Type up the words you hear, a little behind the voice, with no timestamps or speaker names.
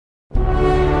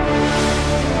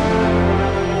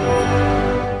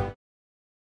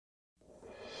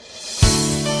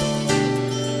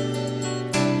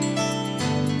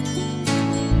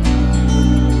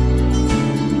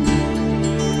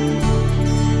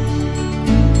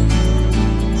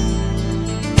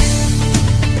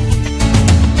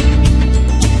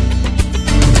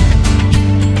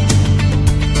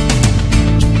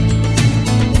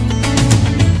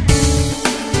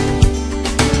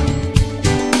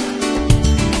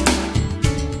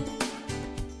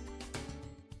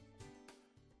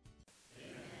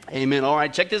Amen. All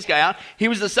right, check this guy out. He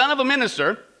was the son of a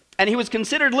minister, and he was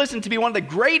considered, listen, to be one of the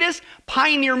greatest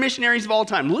pioneer missionaries of all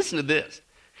time. Listen to this.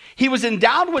 He was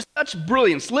endowed with such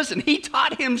brilliance. Listen, he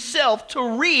taught himself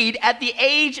to read at the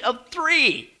age of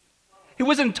 3. He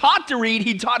wasn't taught to read,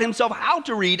 he taught himself how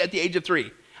to read at the age of 3.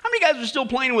 How many guys are still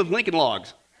playing with Lincoln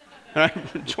Logs? All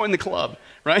right? Join the club,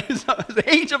 right? So at the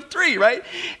age of 3, right?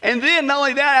 And then not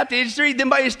only that, at the age of 3, then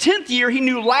by his 10th year, he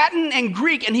knew Latin and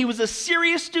Greek, and he was a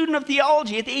serious student of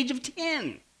theology at the age of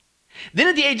 10. Then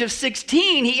at the age of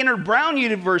 16, he entered Brown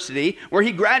University, where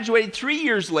he graduated 3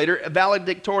 years later, a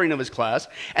valedictorian of his class.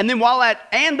 And then while at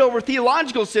Andover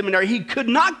Theological Seminary, he could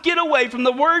not get away from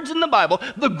the words in the Bible,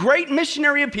 the great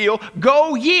missionary appeal,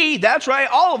 go ye, that's right,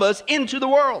 all of us, into the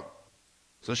world.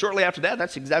 So shortly after that,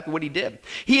 that's exactly what he did.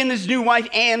 He and his new wife,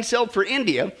 Anne, sailed for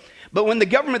India. But when the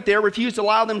government there refused to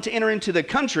allow them to enter into the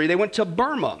country, they went to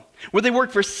Burma, where they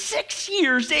worked for 6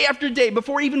 years, day after day,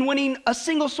 before even winning a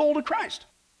single soul to Christ.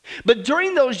 But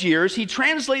during those years, he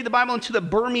translated the Bible into the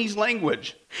Burmese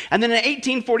language. And then in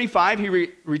 1845, he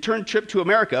returned trip to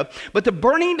America. But the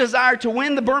burning desire to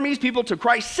win the Burmese people to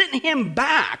Christ sent him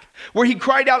back, where he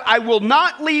cried out, I will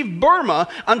not leave Burma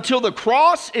until the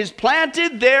cross is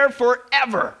planted there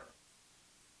forever.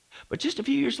 But just a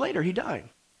few years later, he died.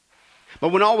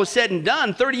 But when all was said and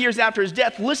done, 30 years after his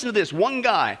death, listen to this, one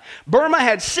guy. Burma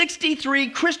had 63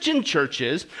 Christian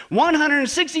churches,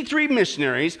 163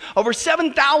 missionaries, over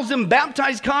 7,000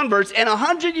 baptized converts, and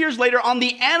 100 years later, on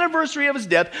the anniversary of his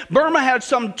death, Burma had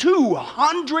some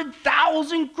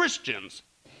 200,000 Christians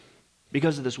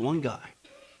because of this one guy.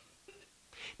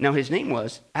 Now, his name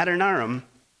was Adoniram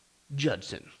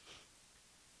Judson.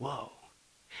 Whoa.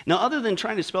 Now, other than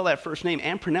trying to spell that first name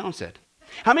and pronounce it,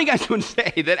 how many guys would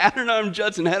say that Adoniram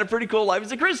Judson had a pretty cool life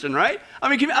as a Christian, right? I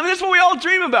mean, that's what we all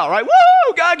dream about, right?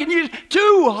 Woo! God can use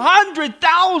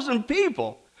 200,000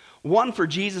 people. One for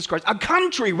Jesus Christ. A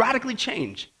country radically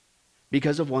changed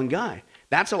because of one guy.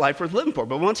 That's a life worth living for.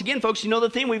 But once again, folks, you know the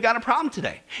thing, we've got a problem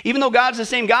today. Even though God's the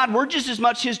same God, we're just as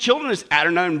much his children as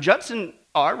Adoniram Judson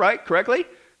are, right? Correctly?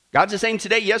 God's the same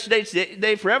today, yesterday,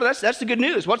 today, forever. That's the good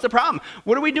news. What's the problem?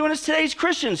 What are we doing as today's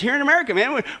Christians here in America,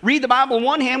 man? We read the Bible in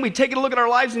one hand, we take a look at our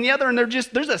lives in the other, and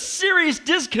there's a serious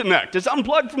disconnect. It's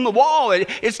unplugged from the wall.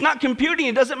 It's not computing.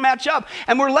 It doesn't match up.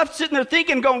 And we're left sitting there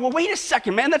thinking, going, well, wait a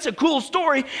second, man. That's a cool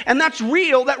story, and that's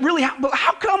real. That really happened. But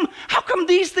how come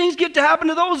these things get to happen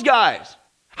to those guys?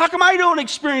 How come I don't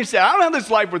experience that? I don't have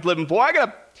this life worth living for. I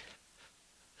got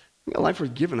a life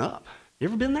worth giving up. You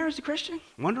ever been there as a Christian?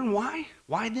 Wondering why?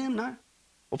 Why them? Not?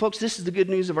 Well, folks, this is the good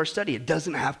news of our study. It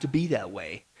doesn't have to be that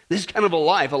way. This kind of a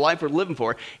life we're living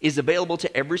for, is available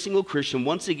to every single Christian.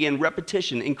 Once again,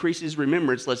 repetition increases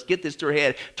remembrance. Let's get this to our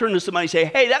head. Turn to somebody and say,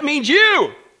 hey, that means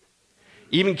you.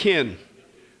 Even kin.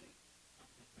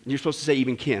 You're supposed to say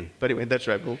even kin. But anyway, that's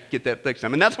right. We'll get that next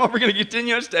time. And that's what we're going to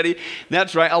continue our study.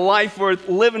 That's right. A life worth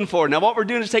living for. Now, what we're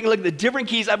doing is taking a look at the different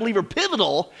keys I believe are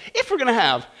pivotal if we're going to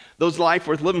have those life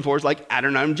worth living for, like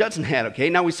Adoniram Judson had, okay?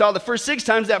 Now, we saw the first 6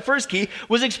 times that first key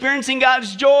was experiencing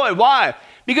God's joy. Why?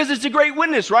 Because it's a great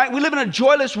witness, right? We live in a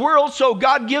joyless world, so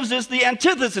God gives us the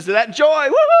antithesis of that joy,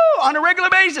 woo-hoo, on a regular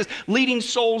basis, leading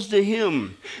souls to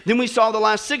him. Then we saw the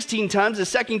last 16 times, the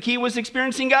second key was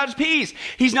experiencing God's peace.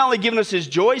 He's not only given us his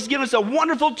joy, he's given us a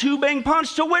wonderful 2-bang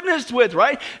punch to witness with,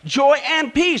 right? Joy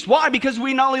and peace. Why? Because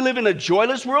we not only live in a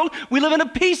joyless world, we live in a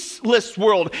peaceless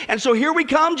world. And so here we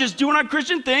come, just doing our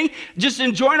Christian thing, just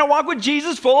enjoying our walk with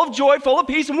Jesus, full of joy, full of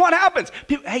peace. And what happens?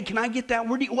 People, hey, can I get that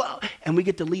word? Well, and we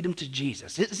get to lead them to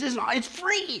Jesus. It's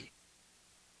free.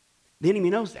 The enemy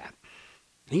knows that.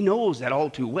 He knows that all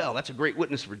too well. That's a great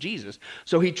witness for Jesus.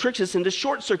 So he tricks us into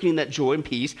short-circuiting that joy and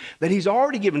peace that he's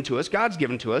already given to us, God's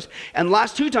given to us. And the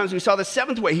last 2 times we saw the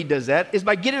 7th way he does that is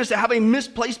by getting us to have a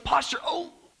misplaced posture.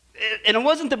 Oh, and it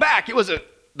wasn't the back. It was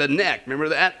the neck. Remember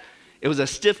that? It was a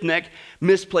stiff neck,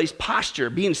 misplaced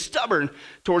posture, being stubborn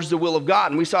towards the will of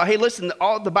God. And we saw, hey, listen,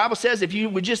 all the Bible says if you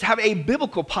would just have a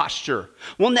biblical posture,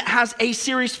 one that has a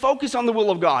serious focus on the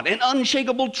will of God, an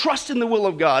unshakable trust in the will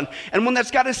of God, and one that's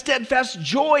got a steadfast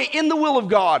joy in the will of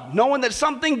God, knowing that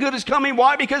something good is coming.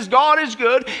 Why? Because God is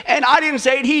good, and I didn't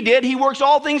say it, he did. He works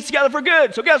all things together for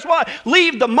good. So guess what?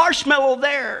 Leave the marshmallow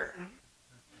there.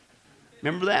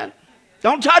 Remember that?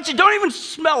 Don't touch it. Don't even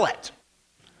smell it.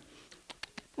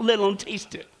 Let alone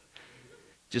taste it.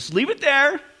 Just leave it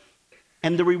there,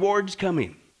 and the reward's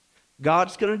coming.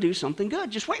 God's going to do something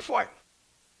good. Just wait for it.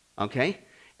 Okay?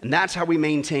 And that's how we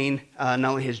maintain not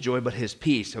only his joy, but his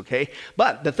peace. Okay?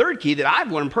 But the third key that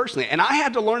I've learned personally, and I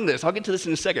had to learn this. I'll get to this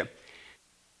in a second.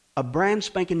 A brand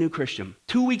spanking new Christian,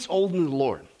 2 weeks old in the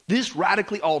Lord. This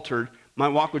radically altered my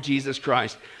walk with Jesus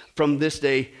Christ from this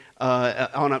day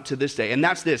on up to this day. And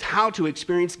that's this: how to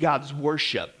experience God's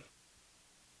worship.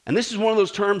 And this is one of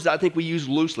those terms that I think we use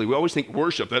loosely. We always think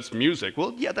worship, that's music.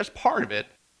 Well, yeah, that's part of it.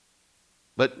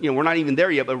 But, we're not even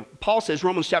there yet. But Paul says,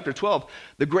 Romans chapter 12,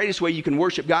 the greatest way you can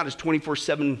worship God is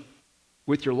 24/7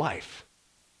 with your life.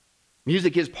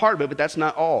 Music is part of it, but that's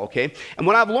not all, okay? And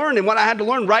what I've learned and what I had to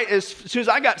learn right as soon as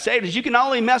I got saved is you can not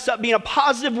only mess up being a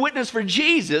positive witness for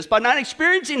Jesus by not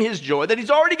experiencing his joy that he's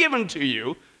already given to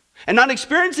you, and not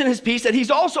experiencing his peace that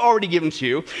he's also already given to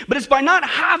you, but it's by not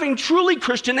having truly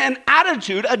Christian an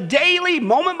attitude, a daily,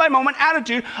 moment-by-moment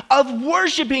attitude of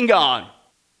worshiping God.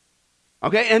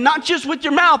 Okay? And not just with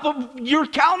your mouth, but your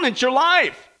countenance, your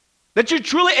life. That you're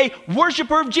truly a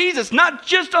worshiper of Jesus, not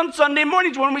just on Sunday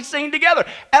mornings when we sing together.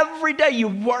 Every day you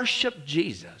worship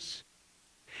Jesus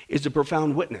is a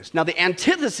profound witness. Now, the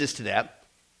antithesis to that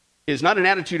is not an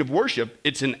attitude of worship,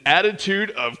 it's an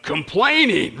attitude of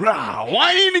complaining.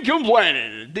 Whining and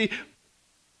complaining.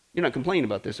 You're not complaining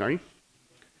about this, are you?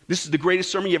 This is the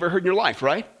greatest sermon you ever heard in your life,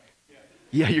 right?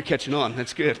 Yeah, you're catching on.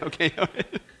 That's good. Okay.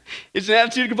 It's an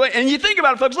attitude of complaining. And you think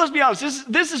about it, folks, let's be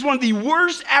honest. This is one of the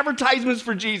worst advertisements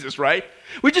for Jesus, right?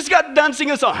 We just got done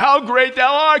singing a song, How Great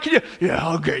Thou Art. Yeah,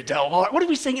 how great thou art. What do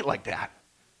we sing it like that?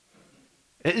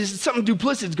 There's something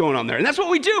duplicitous going on there. And that's what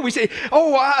we do. We say,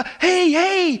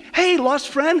 hey, lost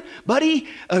friend, buddy,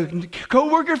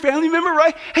 co-worker, family member,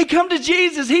 right? Hey, come to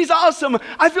Jesus. He's awesome.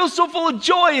 I feel so full of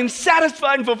joy and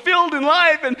satisfied and fulfilled in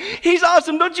life. And he's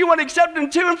awesome. Don't you want to accept him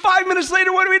too? And 5 minutes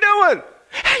later, what are we doing?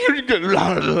 Can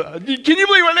you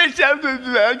believe what they said?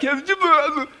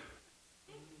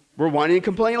 We're whining and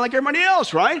complaining like everybody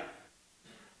else, right?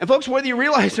 And folks, whether you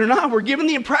realize it or not, we're given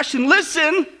the impression,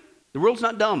 listen, the world's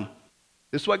not dumb.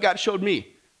 This is what God showed me.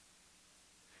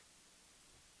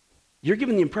 You're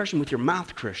given the impression with your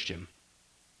mouth, Christian,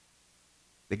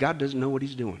 that God doesn't know what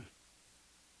he's doing.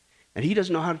 And he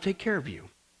doesn't know how to take care of you.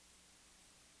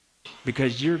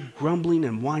 Because you're grumbling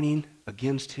and whining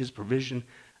against his provision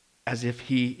as if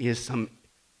he is some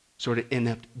sort of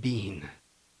inept being.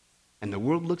 And the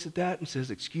world looks at that and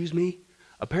says, excuse me,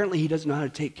 apparently he doesn't know how to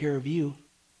take care of you.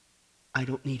 I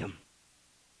don't need him.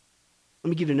 Let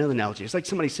me give you another analogy. It's like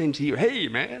somebody saying to you, hey,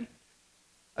 man,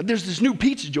 there's this new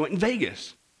pizza joint in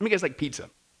Vegas. How many guys like pizza?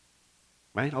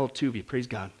 Right? All two of you, praise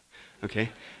God.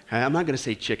 Okay? I'm not going to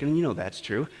say chicken, you know that's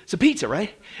true. It's a pizza,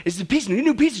 right? It's a pizza, a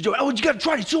new pizza joint. Oh, you got to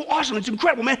try it. It's so awesome. It's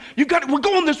incredible, man. You got it. We're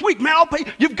going this week, man. I'll pay.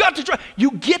 You've got to try.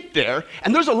 You get there,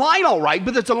 and there's a line, all right,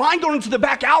 but there's a line going into the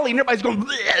back alley, and everybody's going,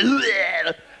 bleh,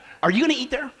 bleh. Are you going to eat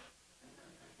there?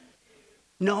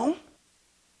 No.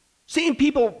 Seeing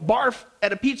people barf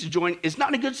at a pizza joint is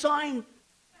not a good sign.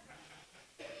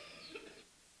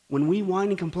 When we whine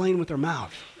and complain with our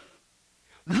mouth,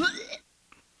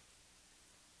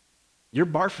 you're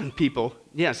barfing people.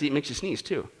 Yeah, see, it makes you sneeze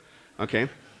too. Okay?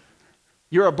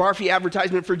 You're a barfy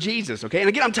advertisement for Jesus, okay? And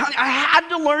again, I'm telling you, I had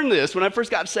to learn this when I first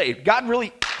got saved. God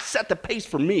really set the pace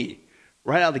for me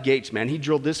right out of the gates, man. He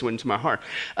drilled this one into my heart.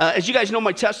 As you guys know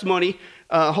my testimony,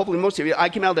 hopefully most of you, I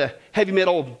came out of the heavy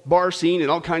metal bar scene and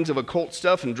all kinds of occult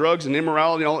stuff and drugs and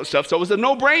immorality and all that stuff. So it was a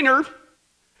no-brainer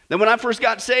that when I first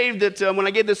got saved, that when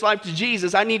I gave this life to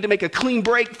Jesus, I needed to make a clean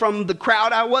break from the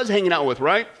crowd I was hanging out with,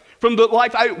 right? From the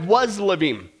life I was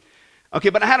living. Okay,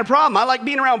 but I had a problem. I like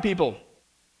being around people.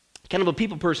 Kind of a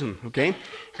people person, okay?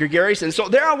 Gregarious. And so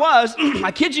there I was,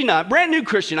 I kid you not, brand new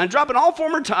Christian. I'm dropping all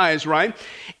former ties, right?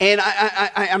 And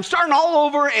I'm starting all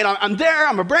over, and I'm there.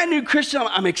 I'm a brand new Christian.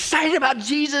 I'm excited about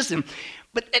Jesus.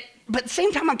 But at the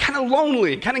same time, I'm kind of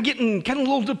lonely, kind of getting a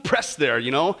little depressed there,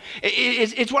 you know?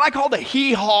 It's what I call the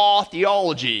hee-haw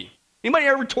theology. Anybody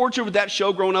ever tortured with that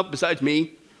show growing up besides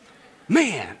me?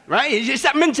 Man, right? It's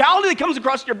that mentality that comes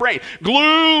across your brain.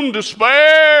 Gloom,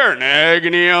 despair, and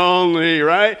agony only,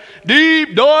 right?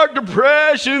 Deep, dark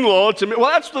depression, lots of... Well,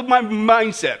 that's my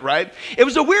mindset, right? It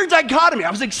was a weird dichotomy.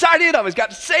 I was excited. I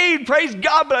got saved, praise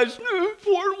God, but I was,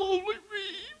 poor lonely me.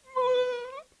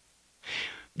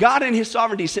 God in his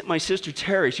sovereignty sent my sister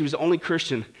Terry. She was the only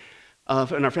Christian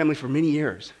in our family for many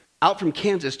years, out from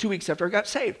Kansas 2 weeks after I got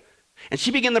saved. And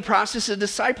she began the process of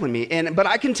discipling me. But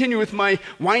I continue with my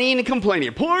whining and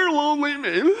complaining. Poor lonely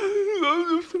me.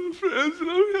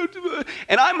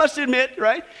 And I must admit,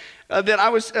 right, that I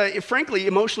was, frankly,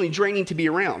 emotionally draining to be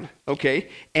around. Okay?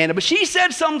 But she said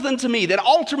something to me that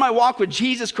altered my walk with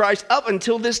Jesus Christ up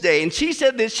until this day. And she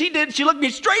said this. She looked me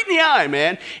straight in the eye,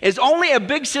 man, as only a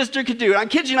big sister could do. And I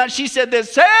kid you not, she said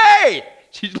this. Hey!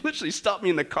 She literally stopped me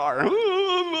in the car.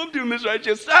 I'm doing this right.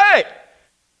 Just say,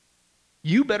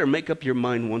 you better make up your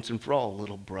mind once and for all,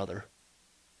 little brother.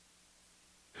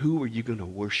 Who are you going to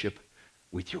worship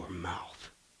with your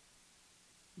mouth?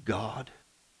 God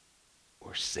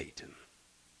or Satan?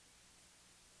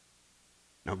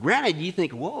 Now, granted, you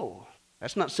think, whoa,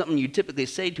 that's not something you typically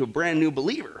say to a brand new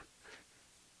believer.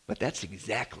 But that's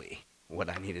exactly what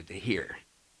I needed to hear.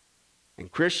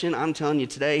 And Christian, I'm telling you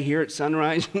today, here at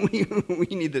Sunrise, we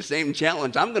need the same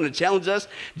challenge. I'm going to challenge us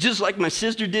just like my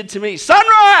sister did to me.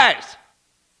 Sunrise!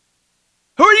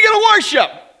 Who are you going to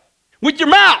worship? With your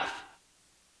mouth?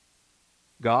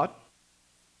 God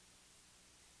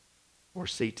or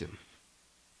Satan?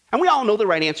 And we all know the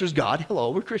right answer is God.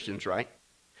 Hello, we're Christians, right?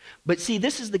 But see,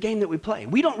 this is the game that we play.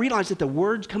 We don't realize that the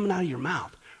words coming out of your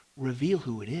mouth reveal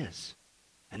who it is.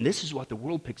 And this is what the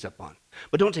world picks up on.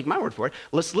 But don't take my word for it.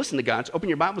 Let's listen to God. Open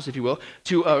your Bibles, if you will,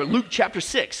 to Luke chapter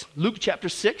 6. Luke chapter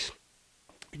 6.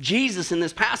 Jesus, in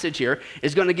this passage here,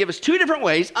 is going to give us two different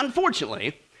ways,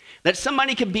 unfortunately, that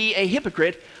somebody can be a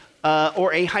hypocrite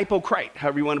or a hypocrite,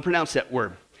 however you want to pronounce that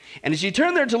word. And as you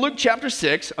turn there to Luke chapter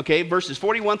 6, okay, verses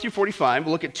 41 through 45,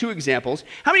 we'll look at two examples.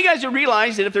 How many of you guys have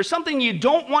realized that if there's something you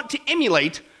don't want to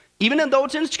emulate, even though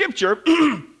it's in Scripture,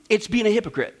 it's being a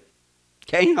hypocrite?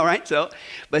 Okay, all right,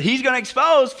 but he's going to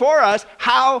expose for us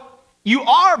how you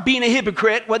are being a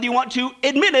hypocrite, whether you want to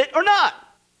admit it or not,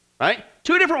 right?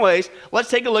 Two different ways.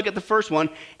 Let's take a look at the first one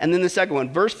and then the second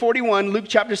one. Verse 41, Luke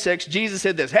chapter 6, Jesus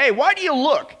said this, hey, why do you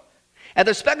look at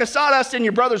the speck of sawdust in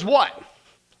your brother's what?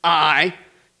 Eye,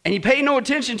 and you pay no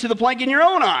attention to the plank in your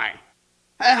own eye?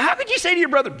 How could you say to your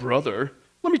brother, brother,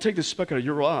 let me take the speck out of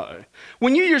your eye,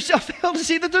 when you yourself fail to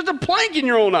see that there's a plank in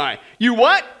your own eye? You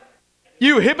what?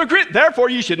 You hypocrite,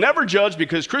 therefore you should never judge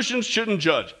because Christians shouldn't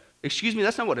judge. Excuse me,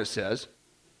 that's not what it says.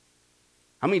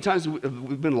 How many times have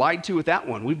we been lied to with that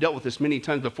one? We've dealt with this many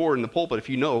times before in the pulpit, if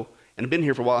you know, and have been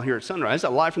here for a while here at Sunrise.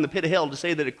 That's a lie from the pit of hell to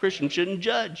say that a Christian shouldn't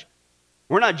judge.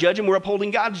 We're not judging, we're upholding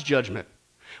God's judgment.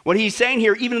 What he's saying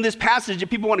here, even in this passage, if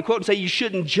people want to quote and say you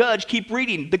shouldn't judge, keep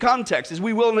reading the context, as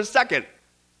we will in a second.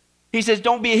 He says,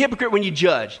 don't be a hypocrite when you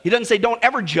judge. He doesn't say don't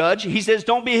ever judge. He says,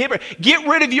 don't be a hypocrite. Get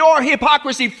rid of your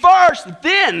hypocrisy first,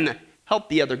 then help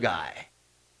the other guy.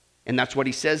 And that's what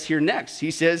he says here next.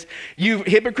 He says, you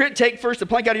hypocrite, take first the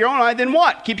plank out of your own eye, then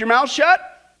what? Keep your mouth shut?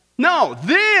 No,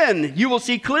 then you will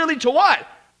see clearly to what?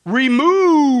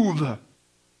 Remove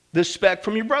the speck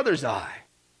from your brother's eye.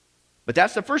 But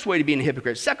that's the first way to be a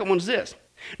hypocrite. Second one's this.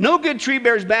 No good tree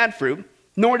bears bad fruit,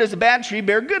 nor does a bad tree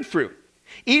bear good fruit.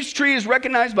 Each tree is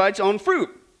recognized by its own fruit.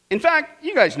 In fact,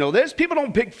 you guys know this. People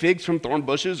don't pick figs from thorn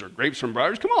bushes or grapes from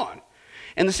briars. Come on.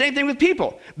 And the same thing with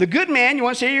people. The good man, you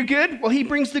want to say you're good? Well, he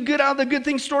brings the good out of the good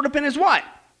things stored up in his what?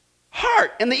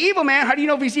 Heart. And the evil man, how do you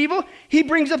know if he's evil? He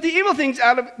brings up the evil things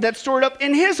out of that's stored up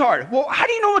in his heart. Well, how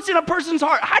do you know what's in a person's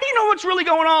heart? How do you know what's really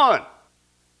going on?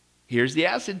 Here's the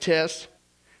acid test.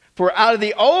 For out of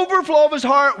the overflow of his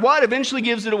heart, what eventually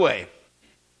gives it away?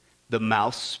 The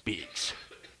mouth speaks.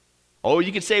 Oh,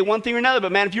 you could say one thing or another,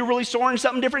 but man, if you're really storing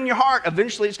something different in your heart,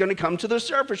 eventually it's going to come to the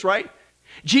surface, right?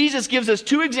 Jesus gives us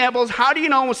two examples. How do you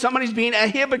know when somebody's being a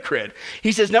hypocrite?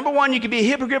 He says, number one, you can be a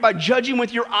hypocrite by judging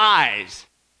with your eyes.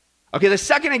 Okay, the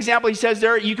second example he says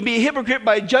there, you can be a hypocrite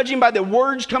by judging by the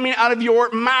words coming out of your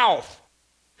mouth.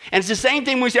 And it's the same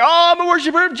thing when we say, oh, I'm a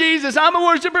worshiper of Jesus. I'm a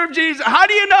worshiper of Jesus. How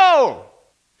do you know?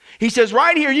 He says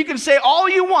right here, you can say all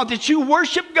you want, that you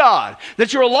worship God,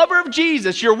 that you're a lover of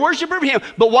Jesus, you're a worshiper of him,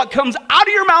 but what comes out of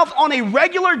your mouth on a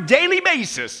regular daily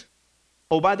basis,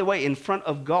 oh, by the way, in front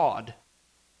of God,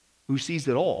 who sees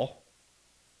it all,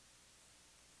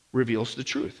 reveals the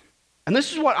truth. And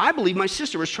this is what I believe my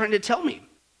sister was trying to tell me.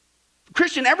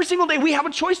 Christian, every single day we have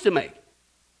a choice to make,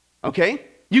 okay?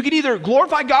 You can either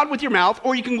glorify God with your mouth,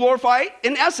 or you can glorify,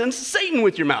 in essence, Satan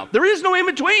with your mouth. There is no in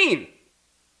between,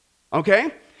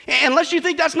 okay? Unless you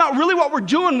think that's not really what we're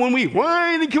doing when we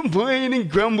whine and complain and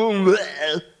grumble.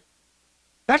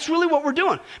 That's really what we're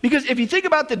doing. Because if you think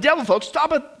about the devil, folks,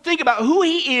 stop and think about who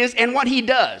he is and what he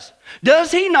does.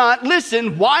 Does he not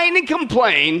listen, whine and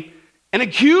complain and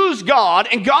accuse God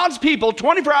and God's people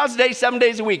 24 hours a day, 7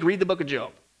 days a week? Read the book of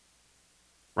Job.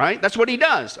 Right? That's what he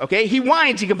does, okay? He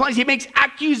whines, he complains, he makes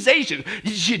accusations.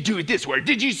 You should do it this way.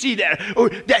 Did you see that? Or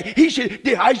that he should,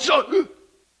 I saw.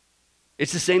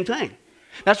 It's the same thing.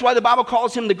 That's why the Bible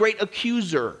calls him the great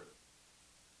accuser.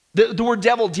 The word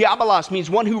devil, diabolos, means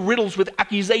one who riddles with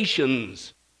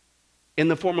accusations in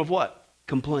the form of what?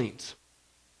 Complaints.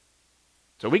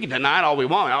 So we can deny it all we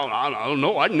want. I don't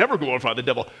know. I'd never glorify the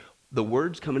devil. The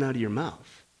words coming out of your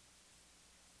mouth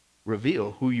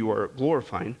reveal who you are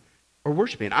glorifying or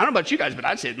worshiping. I don't know about you guys, but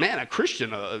I'd say, man, a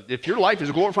Christian, if your life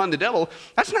is glorifying the devil,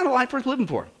 that's not a life worth living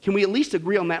for. Can we at least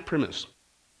agree on that premise?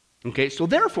 Okay, so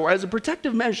therefore, as a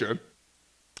protective measure,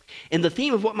 in the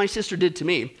theme of what my sister did to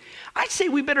me, I'd say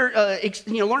we better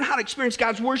learn how to experience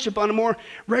God's worship on a more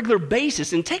regular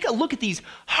basis and take a look at these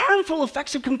harmful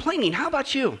effects of complaining. How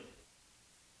about you?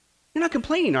 You're not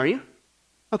complaining, are you?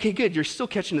 Okay, good. You're still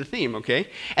catching the theme, okay?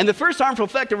 And the first harmful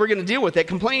effect that we're going to deal with, that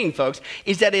complaining, folks,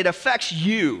 is that it affects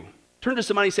you. Turn to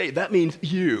somebody and say, that means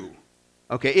you.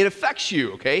 Okay, it affects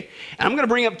you, okay? And I'm going to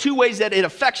bring up 2 ways that it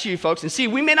affects you, folks. And see,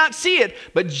 we may not see it,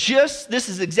 but just this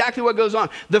is exactly what goes on.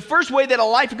 The first way that a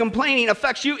life of complaining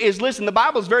affects you is, listen, the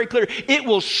Bible is very clear. It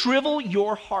will shrivel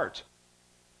your heart.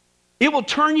 It will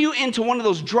turn you into one of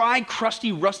those dry,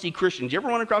 crusty, rusty Christians. You ever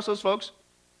run across those folks?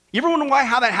 You ever wonder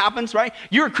how that happens, right?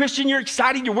 You're a Christian, you're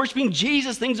excited, you're worshiping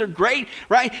Jesus, things are great,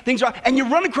 right? And you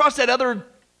run across that other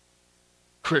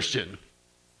Christian.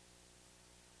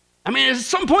 I mean, at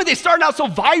some point they start out so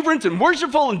vibrant and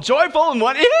worshipful and joyful and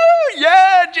what,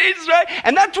 yeah, Jesus, right?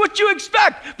 And that's what you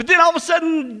expect. But then all of a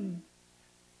sudden,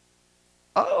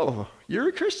 oh, you're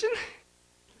a Christian?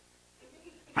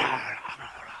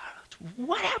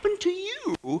 What happened to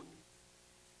you?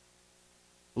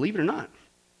 Believe it or not,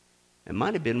 it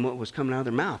might have been what was coming out of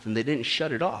their mouth, and they didn't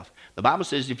shut it off. The Bible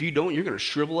says if you don't, you're going to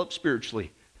shrivel up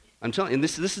spiritually. I'm telling you, and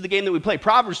this is the game that we play.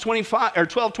 Proverbs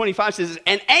 12:25 says,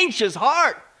 an anxious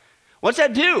heart. What's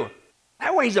that do?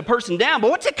 That weighs a person down,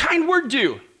 but what's a kind word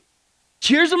do?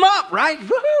 Cheers them up, right?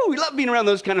 Woohoo! We love being around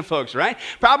those kind of folks, right?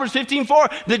 Proverbs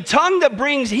 15:4, the tongue that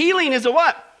brings healing is a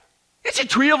what? It's a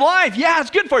tree of life. Yeah,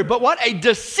 it's good for you. But what? A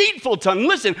deceitful tongue,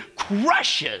 listen,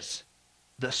 crushes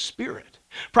the spirit.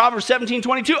 Proverbs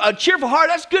 17:22, a cheerful heart,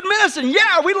 that's good medicine.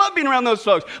 Yeah, we love being around those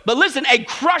folks. But listen, a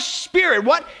crushed spirit,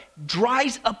 what?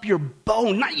 Dries up your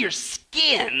bone, not your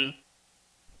skin,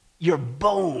 your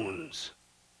bones.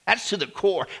 That's to the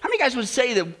core. How many guys would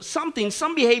say that something,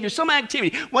 some behavior, some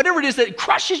activity, whatever it is that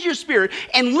crushes your spirit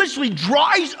and literally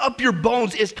dries up your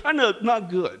bones is kind of not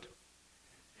good?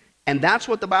 And that's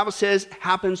what the Bible says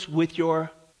happens with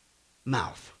your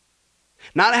mouth.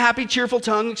 Not a happy, cheerful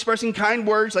tongue expressing kind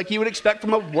words like you would expect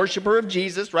from a worshiper of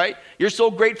Jesus, right? You're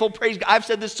so grateful, praise God. I've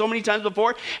said this so many times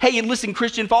before. Hey, listen,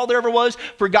 Christian, if all there ever was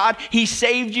for God, he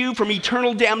saved you from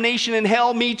eternal damnation in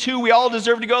hell. Me too. We all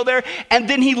deserve to go there. And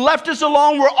then he left us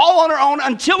alone. We're all on our own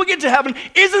until we get to heaven.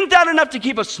 Isn't that enough to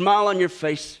keep a smile on your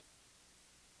face?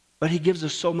 But he gives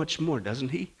us so much more, doesn't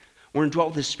he? We're indwelt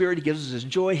with his spirit. He gives us his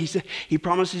joy. He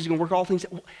promises he's going to work all things.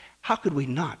 How could we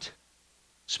not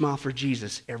smile for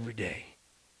Jesus every day?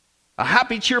 A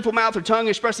happy, cheerful mouth or tongue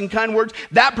expressing kind words,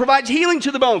 that provides healing to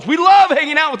the bones. We love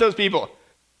hanging out with those people.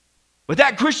 But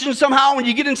that Christian, somehow, when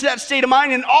you get into that state of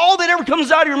mind and all that ever comes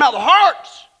out of your mouth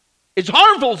hurts, it's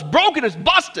harmful, it's broken, it's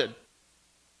busted.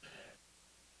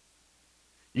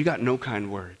 You got no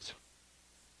kind words.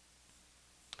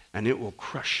 And it will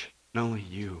crush not only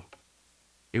you,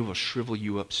 it will shrivel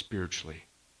you up spiritually.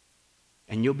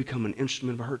 And you'll become an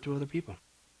instrument of hurt to other people.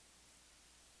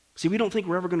 See, we don't think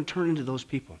we're ever going to turn into those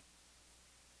people.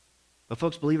 But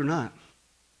folks, believe it or not,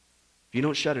 if you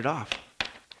don't shut it off,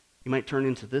 you might turn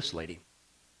into this lady.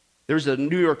 There's a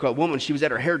New York woman, she was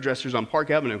at her hairdresser's on Park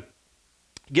Avenue,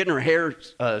 getting her hair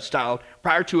styled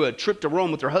prior to a trip to Rome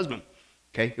with her husband.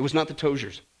 Okay, it was not the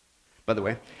Toziers, by the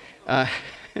way. And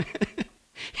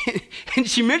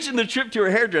she mentioned the trip to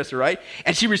her hairdresser, right?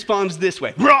 And she responds this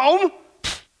way, Rome?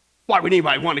 Why would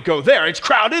anybody want to go there? It's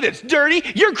crowded, it's dirty.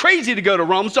 You're crazy to go to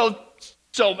Rome, so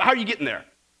how are you getting there?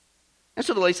 And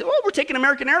so the lady said, well, we're taking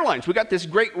American Airlines. We got this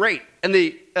great rate. And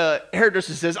the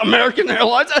hairdresser says, American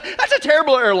Airlines? That's a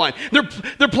terrible airline.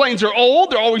 Their planes are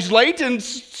old, they're always late, and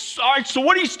all right, so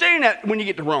what are you staying at when you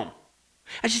get to Rome?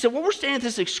 And she said, well, we're staying at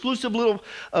this exclusive little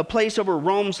place over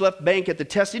Rome's left bank at the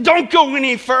Testi. Don't go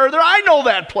any further. I know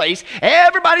that place.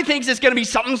 Everybody thinks it's going to be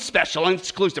something special and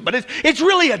exclusive, but it's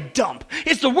really a dump.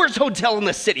 It's the worst hotel in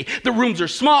the city. The rooms are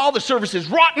small. The service is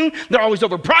rotten. They're always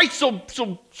overpriced.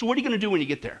 So what are you going to do when you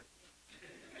get there?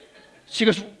 She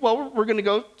goes, well, we're going to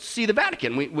go see the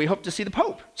Vatican. We hope to see the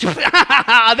Pope. She goes,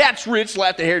 that's rich,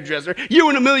 laughed the hairdresser. You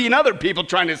and a million other people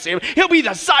trying to see him. He'll be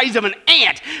the size of an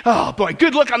ant. Oh, boy,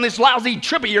 good luck on this lousy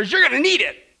trip of yours. You're going to need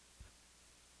it.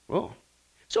 Whoa.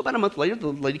 So about a month later, the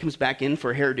lady comes back in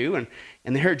for a hairdo,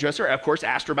 and the hairdresser, of course,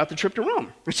 asked her about the trip to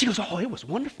Rome. And she goes, oh, it was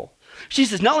wonderful. She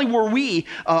says, not only were we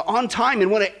on time in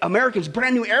one of American's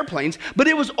brand new airplanes, but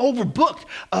it was overbooked.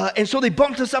 And so they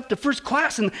bumped us up to first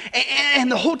class, and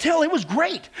the hotel, it was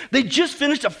great. They just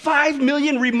finished a $5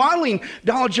 million remodeling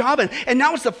job, and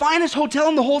now it's the finest hotel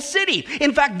in the whole city.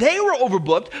 In fact, they were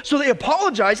overbooked, so they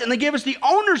apologized, and they gave us the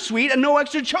owner's suite at no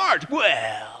extra charge.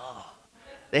 Well,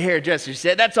 the hairdresser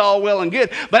said, that's all well and good,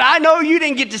 but I know you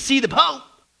didn't get to see the Pope.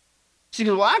 She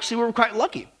goes, well, actually, we were quite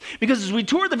lucky. Because as we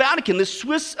toured the Vatican, this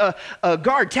Swiss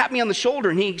guard tapped me on the shoulder,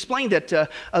 and he explained that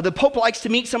the Pope likes to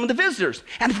meet some of the visitors.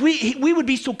 And if we would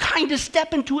be so kind to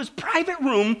step into his private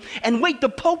room and wait, the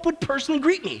Pope would personally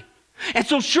greet me. And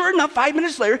so sure enough, 5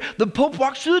 minutes later, the Pope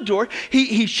walks through the door.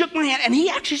 He shook my hand, and he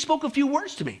actually spoke a few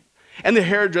words to me. And the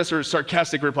hairdresser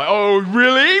sarcastic reply, "Oh,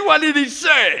 really? What did he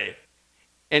say?"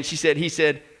 And he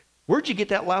said, "Where'd you get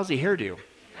that lousy hairdo?"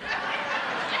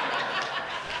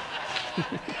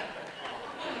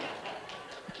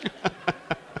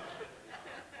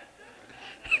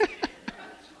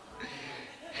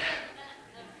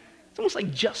 It's almost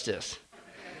like justice.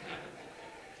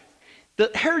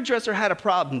 The hairdresser had a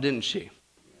problem, didn't she? You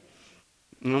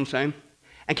know what I'm saying?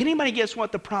 And can anybody guess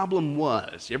what the problem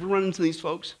was? You ever run into these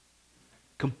folks?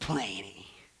 Complaining.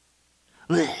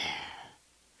 Blech.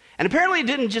 And apparently it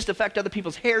didn't just affect other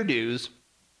people's hairdos.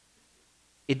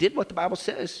 It did what the Bible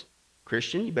says.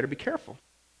 Christian, you better be careful.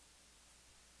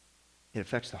 It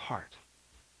affects the heart.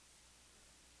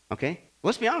 Okay?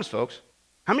 Let's be honest, folks.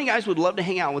 How many guys would love to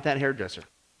hang out with that hairdresser?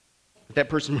 If that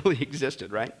person really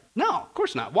existed, right? No, of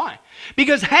course not. Why?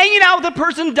 Because hanging out with a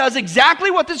person does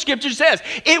exactly what the scripture says.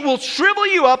 It will shrivel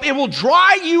you up. It will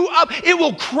dry you up. It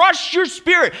will crush your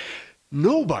spirit.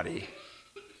 Nobody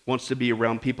wants to be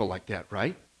around people like that,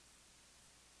 right?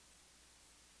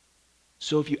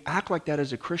 So if you act like that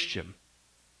as a Christian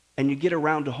and you get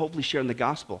around to hopefully sharing the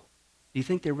gospel, do you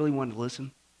think they really want to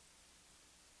listen?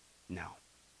 No.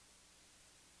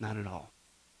 Not at all.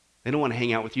 They don't want to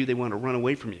hang out with you. They want to run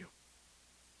away from you.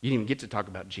 You didn't even get to talk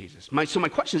about Jesus. So my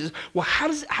question is, well, how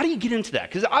do you get into that?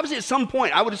 Because obviously at some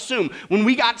point, I would assume when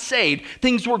we got saved,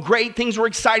 things were great, things were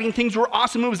exciting, things were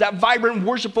awesome. It was that vibrant,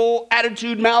 worshipful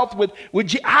attitude mouth with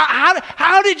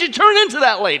how did you turn into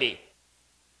that lady?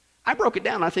 I broke it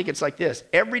down. I think it's like this.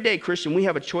 Every day, Christian, we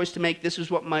have a choice to make. This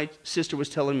is what my sister was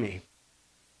telling me.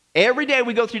 Every day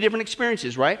we go through different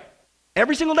experiences, right?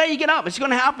 Every single day you get up, it's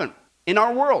going to happen in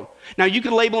our world. Now, you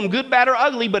can label them good, bad, or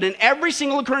ugly, but in every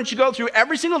single occurrence you go through,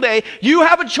 every single day, you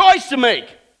have a choice to make.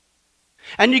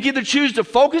 And you can either choose to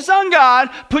focus on God,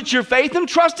 put your faith and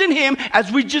trust in Him,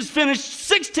 as we just finished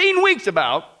 16 weeks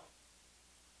about,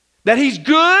 that He's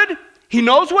good, He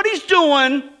knows what He's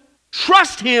doing,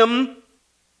 trust Him,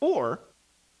 or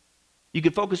you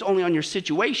can focus only on your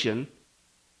situation,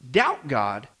 doubt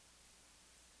God,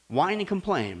 whine and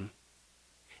complain,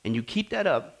 and you keep that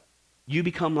up, you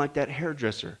become like that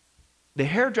hairdresser. The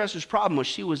hairdresser's problem was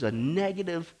she was a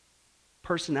negative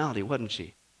personality, wasn't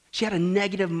she? She had a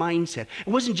negative mindset. It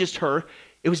wasn't just her.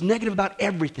 It was negative about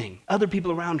everything, other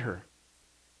people around her.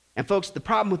 And folks, the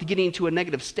problem with getting into a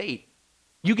negative state,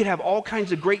 you could have all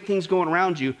kinds of great things going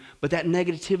around you, but that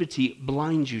negativity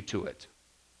blinds you to it.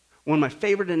 One of my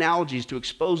favorite analogies to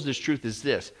expose this truth is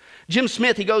this. Jim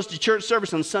Smith, he goes to church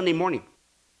service on Sunday morning.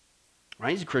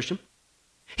 Right? He's a Christian.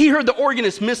 He heard the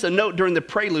organist miss a note during the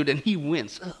prelude, and he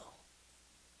winced. Oh.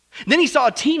 Then he saw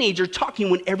a teenager talking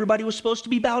when everybody was supposed to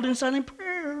be bowed in silent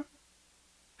prayer.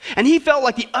 And he felt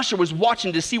like the usher was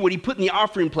watching to see what he put in the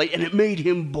offering plate, and it made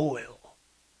him boil.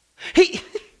 He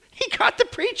caught the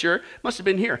preacher, must have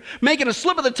been here, making a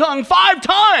slip of the tongue 5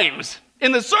 times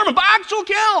in the sermon by actual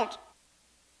count.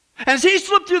 And as he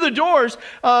slipped through the doors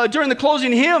during the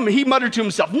closing hymn, he muttered to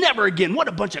himself, "Never again, what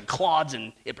a bunch of clods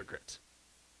and hypocrites."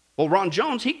 Well, Ron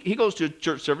Jones, he goes to a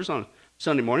church service on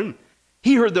Sunday morning.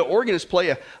 He heard the organist play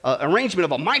an arrangement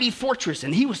of A Mighty Fortress,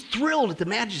 and he was thrilled at the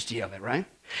majesty of it, right?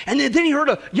 And then he heard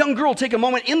a young girl take a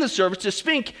moment in the service to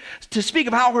speak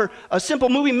of how a simple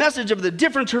moving message of the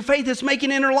difference her faith is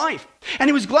making in her life. And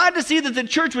he was glad to see that the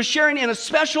church was sharing in a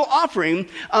special offering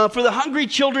for the hungry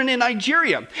children in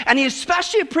Nigeria. And he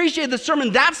especially appreciated the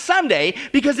sermon that Sunday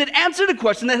because it answered a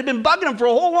question that had been bugging him for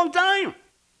a whole long time.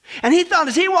 And he thought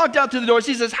as he walked out through the doors,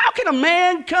 he says, how can a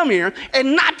man come here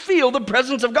and not feel the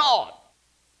presence of God?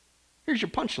 Here's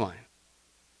your punchline.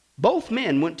 Both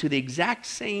men went to the exact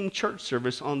same church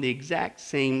service on the exact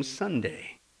same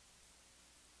Sunday.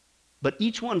 But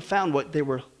each one found what they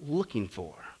were looking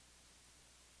for.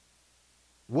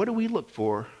 What do we look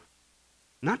for?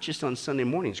 Not just on Sunday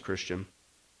mornings, Christian.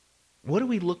 What do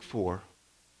we look for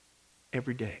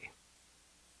every day?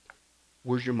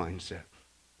 Where's your mindset?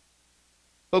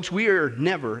 Folks, we are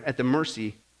never at the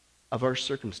mercy of our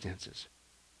circumstances.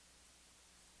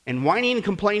 And whining and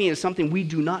complaining is something we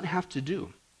do not have to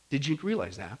do. Did you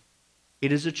realize that?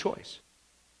 It is a choice.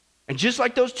 And just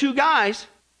like those two guys,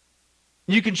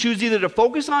 you can choose either to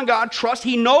focus on God, trust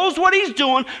He knows what He's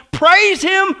doing, praise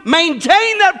Him,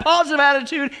 maintain that positive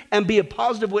attitude, and be a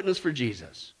positive witness for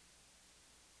Jesus.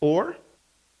 Or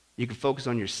you can focus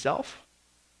on yourself,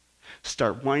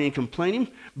 start whining and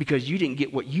complaining because you didn't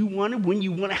get what you wanted, when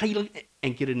you wanted, how you look,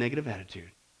 and get a negative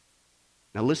attitude.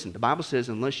 Now listen, the Bible says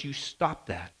unless you stop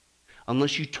that,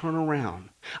 unless you turn around,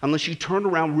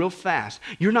 real fast,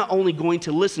 you're not only going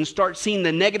to listen, start seeing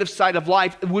the negative side of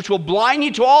life, which will blind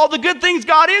you to all the good things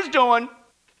God is doing,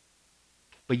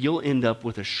 but you'll end up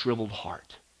with a shriveled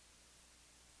heart.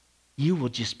 You will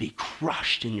just be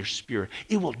crushed in your spirit.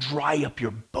 It will dry up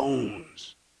your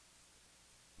bones.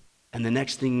 And the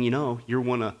next thing you know, you're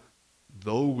one of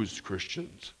those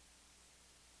Christians.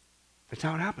 That's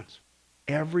how it happens.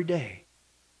 Every day,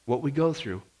 what we go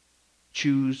through,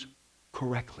 choose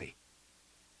correctly.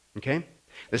 Okay?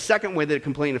 The second way that a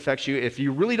complaint affects you, if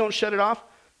you really don't shut it off,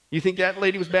 you think that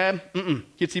lady was bad?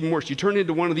 Gets even worse. You turn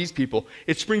into one of these people.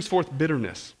 It springs forth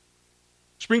bitterness.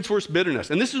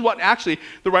 And this is what actually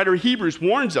the writer of Hebrews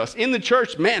warns us in the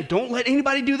church. Man, don't let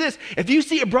anybody do this. If you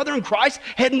see a brother in Christ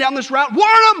heading down this route,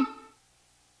 warn him.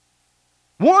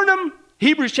 Warn him.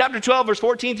 Hebrews chapter 12, verse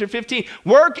 14 through 15.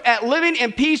 Work at living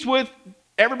in peace with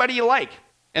everybody you like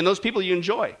and those people you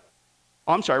enjoy.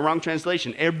 Oh, I'm sorry, wrong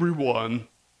translation. Everyone.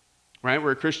 Right?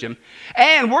 We're a Christian.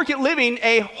 And work at living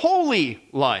a holy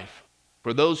life.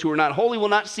 For those who are not holy will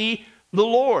not see the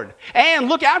Lord. And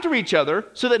look after each other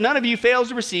so that none of you fails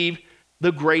to receive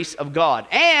the grace of God.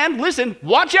 And listen,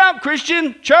 watch out,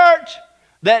 Christian church,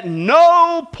 that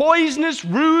no poisonous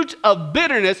root of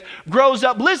bitterness grows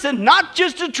up. Listen, not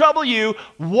just to trouble you.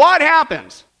 What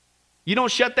happens? You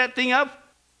don't shut that thing up,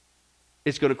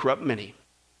 it's going to corrupt many.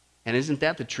 And isn't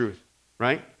that the truth,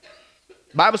 right?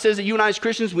 The Bible says that you and I as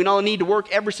Christians, we all need to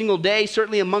work every single day,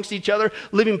 certainly amongst each other,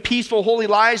 living peaceful, holy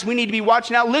lives. We need to be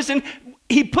watching out. Listen,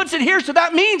 he puts it here, so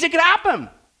that means it could happen.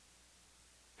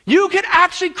 You could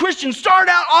actually, Christian, start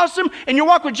out awesome and you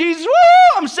walk with Jesus.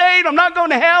 Woo, I'm saved. I'm not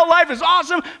going to hell. Life is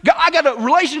awesome. I got a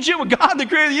relationship with God, the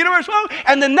creator of the universe.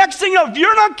 And the next thing you know, if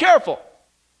you're not careful,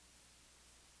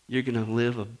 you're going to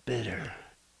live a bitter,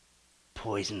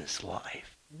 poisonous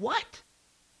life. What?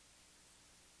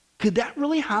 Could that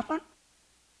really happen?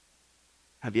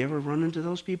 Have you ever run into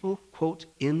those people, quote,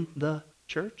 in the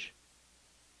church?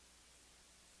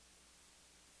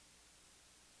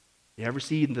 You ever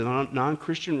see the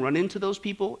non-Christian run into those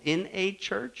people in a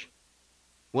church?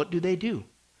 What do? They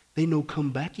know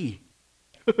comebacky.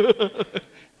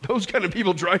 Those kind of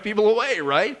people drive people away,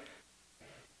 right?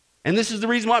 And this is the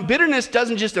reason why bitterness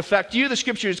doesn't just affect you. The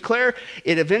scripture is clear.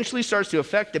 It eventually starts to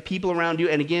affect the people around you.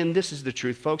 And again, this is the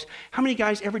truth, folks. How many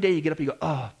guys every day you get up and you go,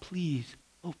 oh, please,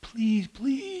 please.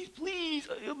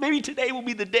 Maybe today will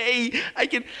be the day I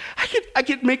can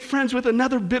make friends with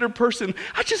another bitter person.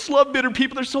 I just love bitter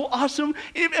people. They're so awesome.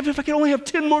 If I could only have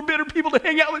 10 more bitter people to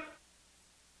hang out with.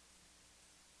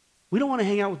 We don't want to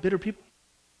hang out with bitter people.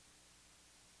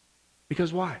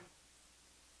 Because why?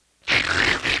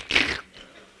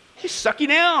 They suck you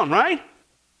down, right?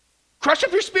 Crush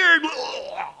up your spirit.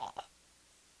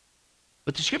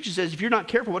 But the scripture says if you're not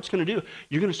careful, what's going to do?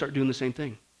 You're going to start doing the same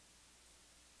thing.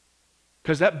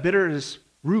 Because that bitterness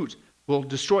root will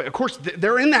destroy. Of course,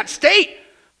 they're in that state.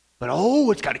 But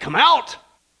it's got to come out.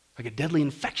 Like a deadly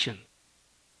infection.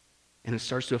 And it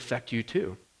starts to affect you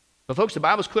too. But folks, the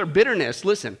Bible's clear. Bitterness,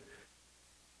 listen,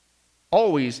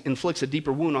 always inflicts a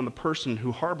deeper wound on the person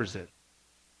who harbors it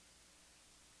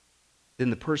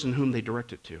than the person whom they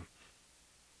direct it to.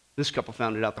 This couple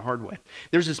found it out the hard way.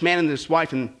 There's this man and this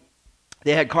wife, and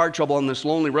they had car trouble on this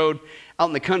lonely road out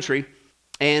in the country.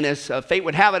 And as fate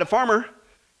would have it, a farmer,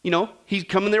 he's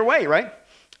coming their way, right?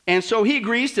 And so he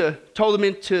agrees to tow them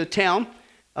into town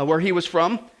where he was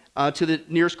from to the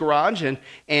nearest garage.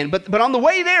 But on the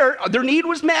way there, their need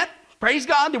was met. Praise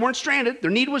God, they weren't stranded. Their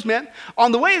need was met.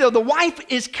 On the way, though, the wife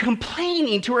is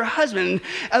complaining to her husband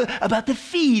about the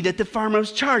fee that the farmer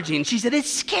was charging. She said, it's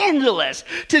scandalous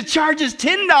to charge us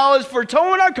 $10 for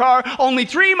towing our car only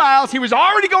 3 miles. He was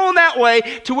already going that way,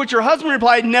 to which her husband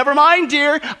replied, never mind,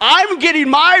 dear. I'm getting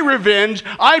my revenge.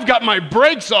 I've got my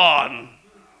brakes on.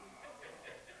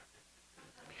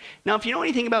 Now, if you know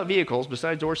anything about vehicles,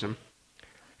 besides Orson,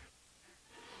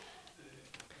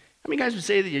 how many guys would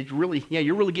say that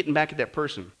you're really getting back at that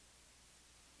person?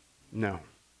 No.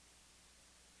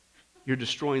 You're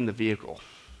destroying the vehicle.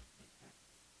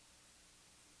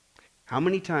 How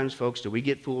many times, folks, do we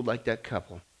get fooled like that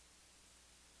couple?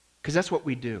 Because that's what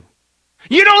we do.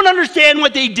 You don't understand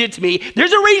what they did to me.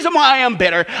 There's a reason why I'm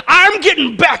bitter. I'm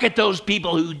getting back at those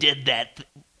people who did that.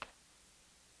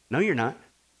 No, you're not.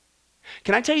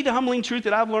 Can I tell you the humbling truth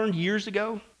that I've learned years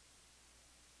ago?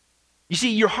 You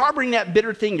see, you're harboring that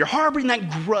bitter thing. You're harboring that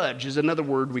grudge is another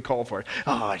word we call for it.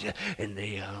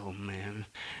 Man,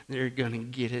 they're going to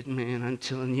get it, man. I'm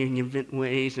telling you, in your vent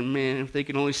ways. And, man, if they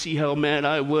can only see how mad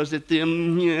I was at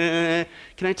them. Yeah.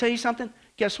 Can I tell you something?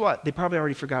 Guess what? They probably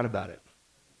already forgot about it.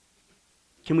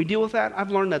 Can we deal with that?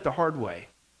 I've learned that the hard way.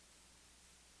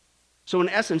 So in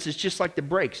essence, it's just like the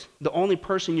brakes. The only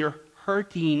person you're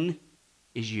hurting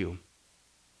is you.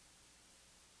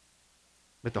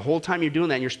 But the whole time you're doing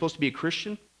that and you're supposed to be a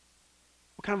Christian,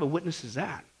 what kind of a witness is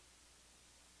that?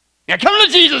 Yeah, come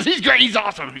to Jesus. He's great. He's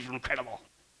awesome. He's incredible.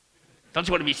 Don't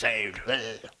you want to be saved?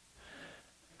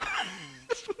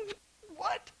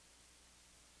 What?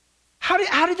 How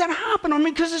did that happen? I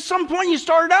mean, because at some point you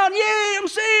started out, yay, I'm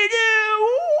saved, yeah,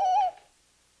 woo.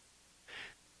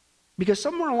 Because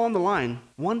somewhere along the line,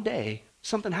 one day,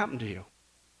 something happened to you.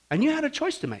 And you had a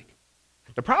choice to make.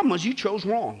 The problem was you chose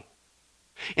wrong.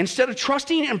 Instead of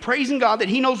trusting and praising God that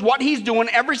he knows what he's doing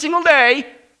every single day,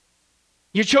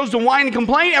 you chose to whine and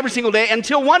complain every single day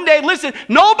until one day, listen,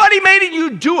 nobody made it,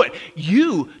 you do it.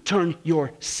 You turn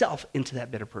yourself into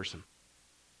that bitter person.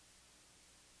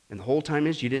 And the whole time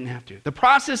is you didn't have to. The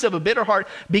process of a bitter heart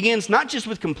begins not just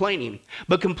with complaining,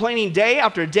 but complaining day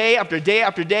after day after day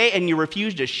after day, and you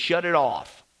refuse to shut it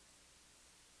off.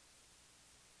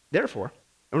 Therefore,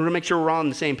 in order to make sure we're on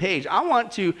the same page, I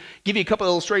want to give you a couple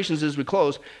of illustrations as we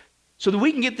close so that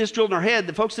we can get this drilled in our head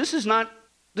that, folks, this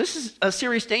is a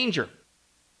serious danger.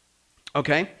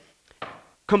 Okay?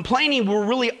 Complaining will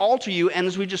really alter you, and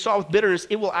as we just saw with bitterness,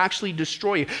 it will actually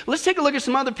destroy you. Let's take a look at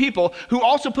some other people who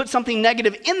also put something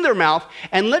negative in their mouth,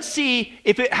 and let's see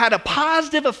if it had a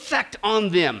positive effect on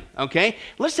them, okay?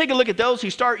 Let's take a look at those who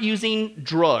start using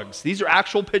drugs. These are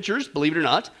actual pictures, believe it or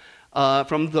not,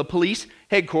 from the police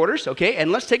headquarters, okay?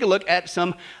 And let's take a look at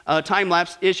some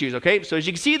time-lapse issues, okay? So as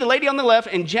you can see, the lady on the left,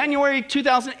 in January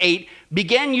 2008,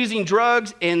 began using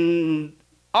drugs. In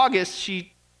August,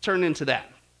 she turned into that.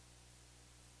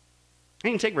 It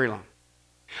didn't take very long.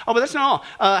 Oh, but that's not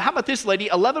all. How about this lady?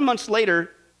 11 months later,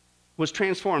 was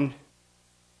transformed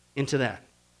into that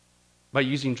by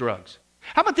using drugs.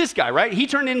 How about this guy, right? He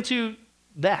turned into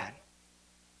that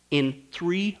in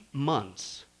 3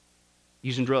 months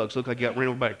using drugs. Looked like he got ran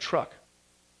over by a truck,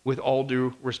 with all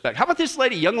due respect. How about this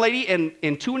lady, young lady, in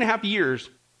 2.5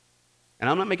 years, and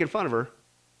I'm not making fun of her,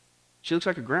 she looks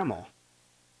like a grandma.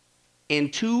 In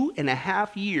 2.5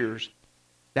 years,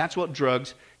 that's what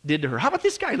drugs did to her. How about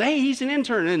this guy? Hey, he's an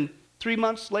intern, and 3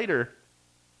 months later,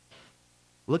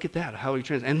 look at that, how he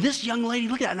transformed. And this young lady,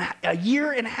 look at that, a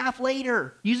year and a half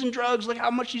later, using drugs, look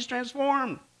how much she's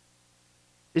transformed.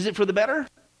 Is it for the better?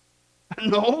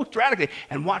 No, dramatically.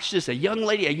 And watch this, a young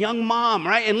lady, a young mom,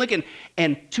 right? And look, and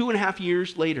 2.5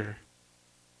 years later,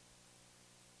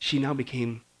 she now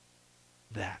became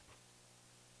that,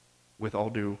 with all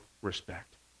due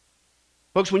respect.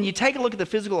 Folks, when you take a look at the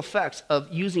physical effects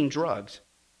of using drugs,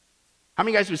 how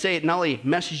many guys would say it not only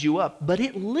messes you up, but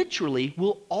it literally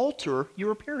will alter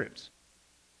your appearance?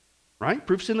 Right?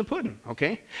 Proof's in the pudding,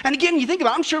 okay? And again, you think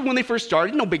about it, I'm sure when they first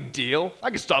started, no big deal. I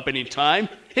can stop any time.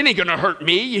 It ain't gonna hurt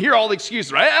me. You hear all the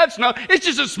excuses, right? It's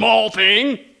just a small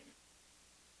thing.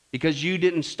 Because you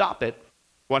didn't stop it,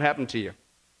 what happened to you?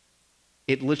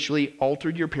 It literally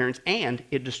altered your appearance and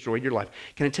it destroyed your life.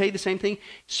 Can I tell you the same thing?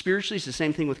 Spiritually, it's the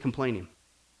same thing with complaining.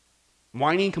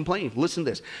 Whining and complaining. Listen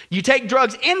to this. You take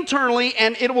drugs internally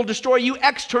and it will destroy you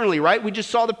externally, right? We just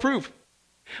saw the proof.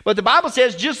 But the Bible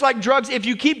says, just like drugs, if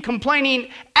you keep complaining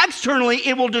externally,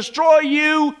 it will destroy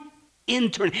you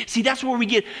internally. See, that's where we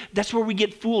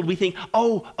get fooled. We think,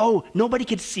 oh, nobody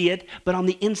could see it, but on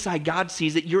the inside, God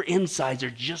sees it. Your insides are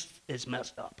just as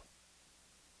messed up.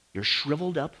 You're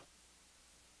shriveled up,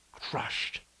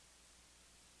 crushed.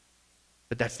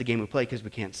 But that's the game we play because we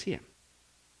can't see it.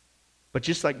 But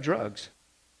just like drugs,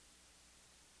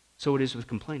 so it is with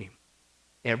complaining.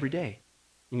 Every day,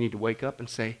 you need to wake up and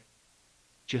say,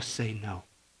 just say no.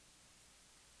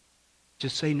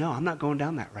 Just say no. I'm not going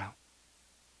down that route.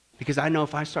 Because I know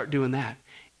if I start doing that,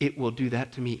 it will do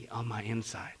that to me on my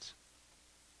insides.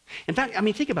 In fact,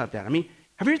 think about that. Have you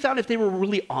ever thought if they were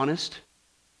really honest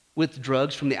with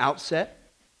drugs from the outset?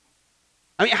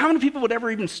 How many people would ever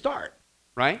even start,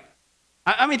 right?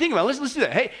 Think about it. Let's do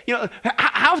that. Hey,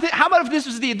 how about if this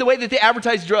was the way that they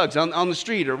advertise drugs on the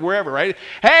street or wherever, right?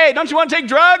 Hey, don't you want to take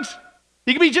drugs?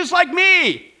 You can be just like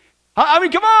me.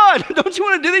 Come on. Don't you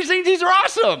want to do these things? These are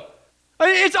awesome.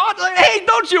 It's awesome. Hey,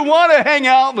 don't you want to hang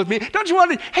out with me? Don't you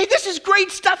want to? Hey, this is great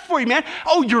stuff for you, man.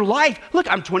 Oh, your life. Look,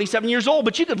 I'm 27 years old,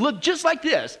 but you could look just like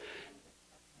this.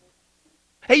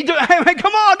 Hey, come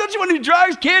on, don't you want to do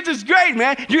drugs? Kids, it's great,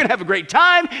 man. You're going to have a great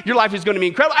time. Your life is going to be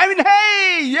incredible.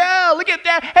 Hey, yeah, look at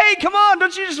that. Hey, come on,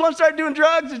 don't you just want to start doing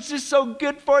drugs? It's just so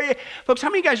good for you. Folks, how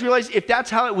many of you guys realize if that's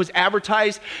how it was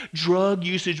advertised, drug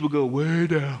usage will go way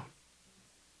down?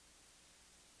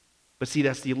 But see,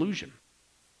 that's the illusion.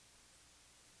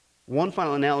 One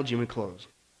final analogy and we close.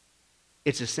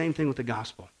 It's the same thing with the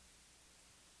gospel.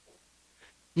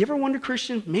 You ever wonder,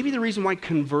 Christian, maybe the reason why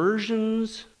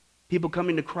conversions people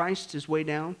coming to Christ is way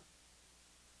down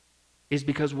is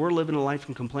because we're living a life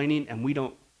of complaining and we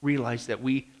don't realize that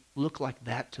we look like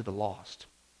that to the lost.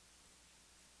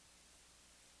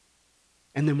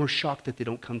 And then we're shocked that they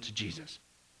don't come to Jesus.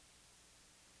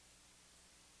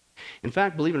 In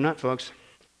fact, believe it or not, folks,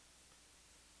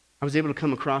 I was able to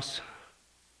come across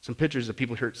some pictures of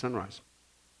people here at Sunrise.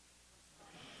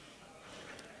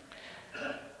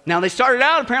 Now, they started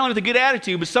out apparently with a good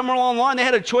attitude, but somewhere along the line they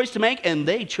had a choice to make, and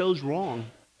they chose wrong.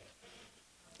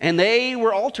 And they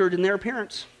were altered in their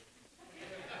appearance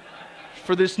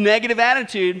for this negative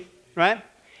attitude, right?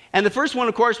 And the first one,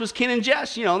 of course, was Ken and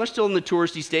Jess. You know, they're still in the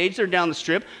touristy stage. They're down the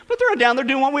strip, but they're down there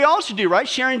doing what we all should do, right?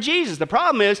 Sharing Jesus. The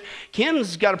problem is,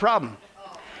 Ken's got a problem,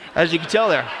 as you can tell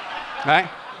there, right?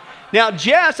 Now,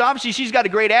 Jess, obviously, she's got a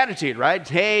great attitude, right?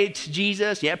 Hey, it's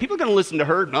Jesus. Yeah, people are going to listen to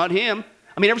her, not him.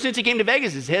 I mean, ever since he came to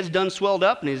Vegas, his head's done swelled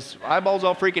up and his eyeballs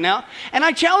all freaking out. And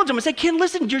I challenged him. I said, Ken,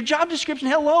 listen, your job description,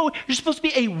 hello, you're supposed to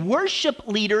be a worship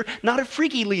leader, not a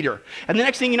freaky leader. And the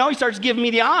next thing you know, he starts giving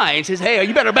me the eye and says, hey,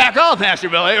 you better back off, Pastor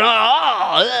Billy.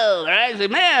 I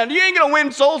said, man, you ain't going to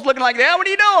win souls looking like that. What are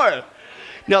you doing?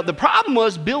 Now, the problem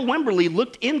was Bill Wimberly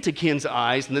looked into Ken's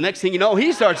eyes, and the next thing you know,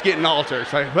 he starts getting altered.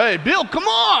 It's like, hey, Bill, come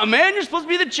on, man. You're supposed to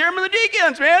be the chairman of the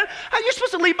deacons, man. You're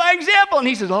supposed to lead by example. And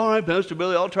he says, all right, Pastor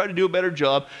Billy, I'll try to do a better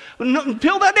job. But no,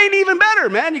 Bill, that ain't even better,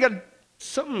 man. You got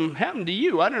something happened to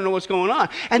you. I don't know what's going on.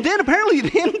 And then apparently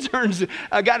the interns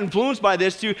got influenced by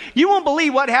this too. You won't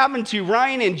believe what happened to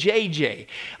Ryan and JJ.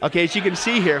 Okay, as you can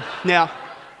see here. Now,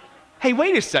 hey,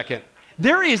 wait a second.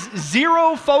 There is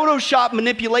zero Photoshop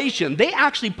manipulation. They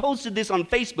actually posted this on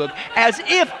Facebook as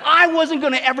if I wasn't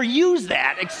going to ever use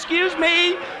that. Excuse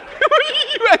me?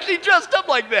 You actually dressed up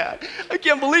like that. I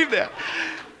can't believe that.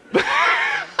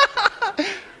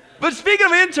 But speaking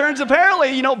of interns,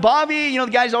 apparently, you know, Bobby, the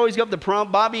guys always go up to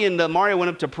Prump. Bobby and Mario went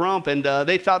up to Prump, and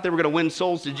they thought they were going to win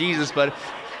souls to Jesus, but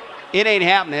it ain't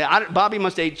happening. Bobby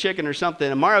must have ate chicken or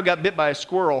something, and Mario got bit by a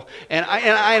squirrel. And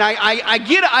I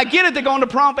get it that going to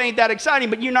Prump ain't that exciting,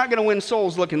 but you're not going to win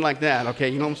souls looking like that, okay?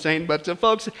 You know what I'm saying? But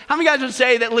folks, how many guys would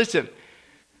say that, listen,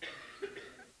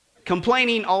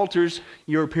 complaining alters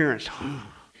your appearance?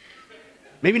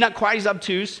 Maybe not quite as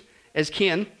obtuse as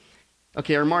Ken,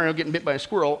 okay, or Mario getting bit by a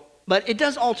squirrel, but it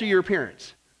does alter your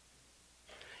appearance.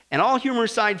 And all humor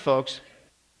aside, folks,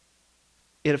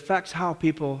 it affects how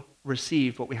people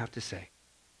receive what we have to say.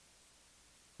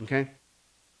 Okay?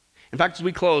 In fact, as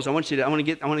we close, I want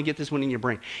to get this one in your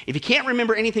brain. If you can't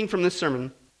remember anything from this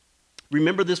sermon,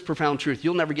 remember this profound truth.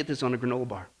 You'll never get this on a granola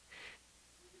bar.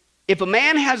 If a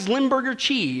man has Limburger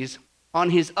cheese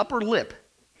on his upper lip,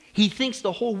 he thinks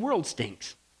the whole world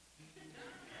stinks.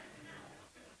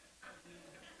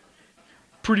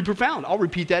 Pretty profound. I'll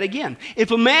repeat that again. If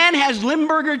a man has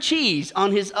Limburger cheese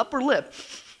on his upper lip,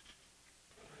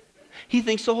 he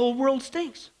thinks the whole world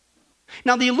stinks.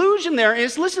 Now, the illusion there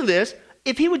is, listen to this,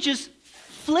 if he would just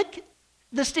flick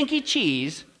the stinky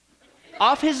cheese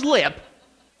off his lip,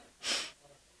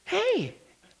 hey,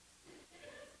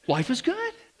 life is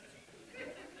good.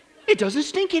 It doesn't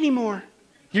stink anymore.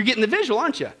 You're getting the visual,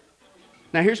 aren't you?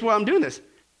 Now, here's why I'm doing this.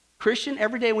 Christian,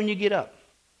 every day when you get up,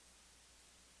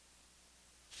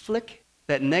 flick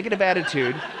that negative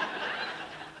attitude,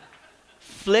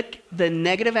 flick the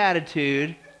negative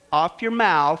attitude off your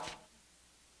mouth.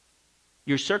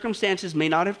 Your circumstances may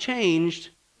not have changed,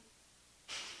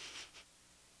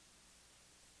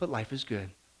 but life is good.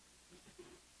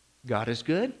 God is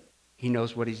good. He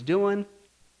knows what he's doing.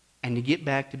 And you get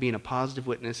back to being a positive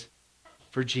witness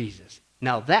for Jesus.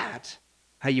 Now that's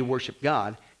how you worship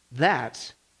God.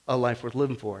 That's a life worth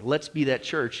living for. Let's be that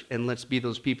church and let's be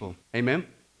those people. Amen?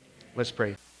 Let's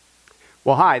pray.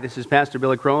 Well, hi, this is Pastor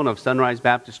Billy Crone of Sunrise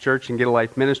Baptist Church and Get a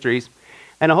Life Ministries.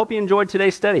 And I hope you enjoyed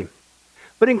today's study.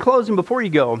 But in closing, before you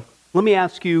go, let me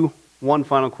ask you one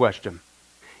final question.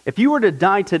 If you were to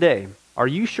die today, are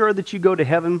you sure that you go to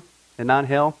heaven and not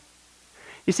hell?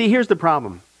 You see, here's the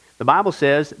problem. The Bible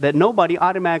says that nobody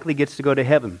automatically gets to go to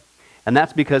heaven. And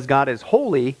that's because God is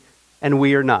holy and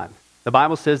we are not. The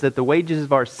Bible says that the wages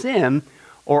of our sin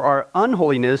or our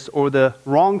unholiness or the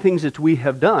wrong things that we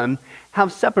have done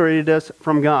have separated us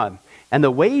from God. And the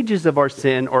wages of our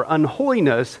sin or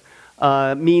unholiness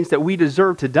means that we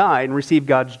deserve to die and receive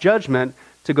God's judgment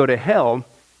to go to hell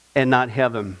and not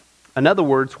heaven. In other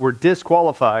words, we're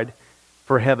disqualified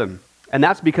for heaven. And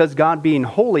that's because God being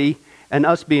holy and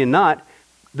us being not,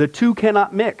 the two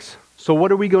cannot mix. So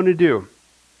what are we going to do?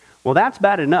 Well, that's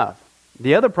bad enough.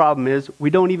 The other problem is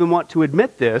we don't even want to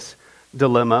admit this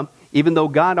dilemma, even though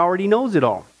God already knows it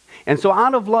all. And so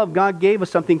out of love, God gave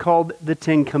us something called the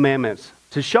Ten Commandments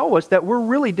to show us that we're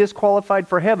really disqualified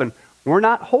for heaven. We're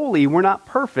not holy. We're not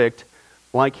perfect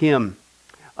like him.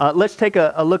 Let's take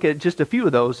a look at just a few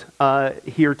of those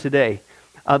here today.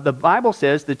 The Bible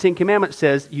says, the Ten Commandments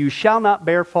says, you shall not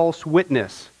bear false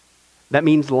witness. That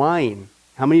means lying.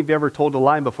 How many of you ever told a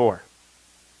lie before?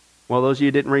 Well, those of you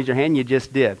who didn't raise your hand, you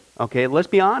just did. Okay, let's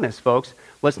be honest, folks.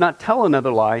 Let's not tell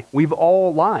another lie. We've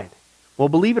all lied. Well,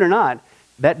 believe it or not,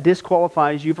 that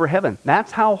disqualifies you for heaven.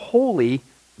 That's how holy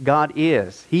God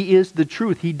is. He is the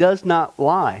truth. He does not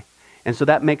lie. And so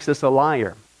that makes us a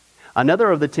liar. Another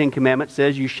of the Ten Commandments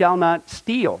says, you shall not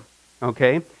steal.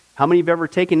 Okay? How many have ever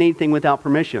taken anything without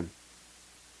permission?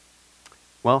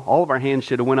 Well, all of our hands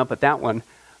should have went up at that one.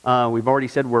 We've already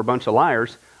said we're a bunch of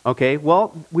liars. Okay,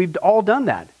 well, we've all done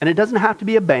that. And it doesn't have to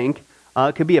be a bank.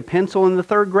 It could be a pencil in the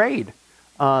 3rd grade.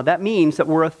 That means that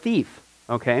we're a thief.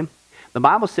 Okay? The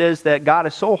Bible says that God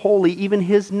is so holy, even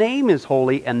his name is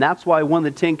holy, and that's why one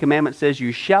of the Ten Commandments says,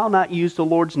 you shall not use the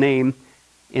Lord's name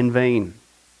in vain.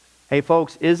 Hey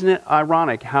folks, isn't it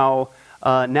ironic how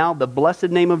now the blessed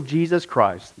name of Jesus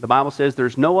Christ, the Bible says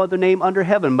there's no other name under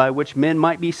heaven by which men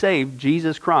might be saved,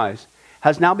 Jesus Christ,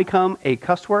 has now become a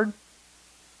cuss word?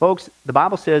 Folks, the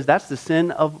Bible says that's the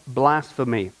sin of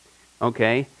blasphemy.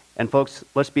 Okay? And folks,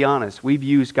 let's be honest, we've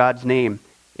used God's name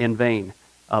in vain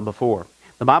before.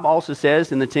 The Bible also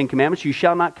says in the Ten Commandments, you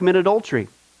shall not commit adultery.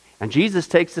 And Jesus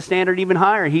takes the standard even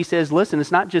higher. He says, listen,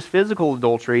 it's not just physical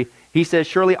adultery. He says,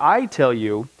 surely I tell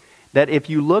you that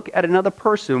if you look at another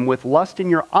person with lust in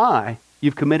your eye,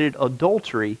 you've committed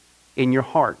adultery in your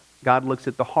heart. God looks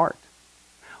at the heart.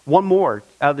 One more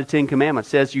out of the Ten Commandments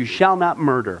says, you shall not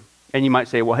murder. And you might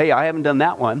say, well, hey, I haven't done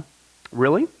that one.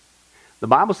 Really? The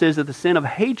Bible says that the sin of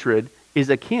hatred is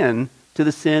akin to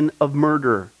the sin of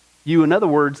murder. You, in other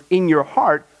words, in your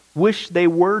heart, wish they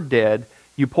were dead.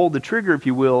 You pulled the trigger, if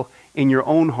you will, in your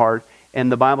own heart.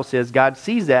 And the Bible says God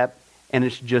sees that, and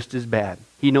it's just as bad.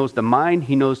 He knows the mind,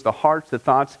 he knows the hearts, the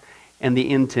thoughts, and the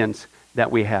intents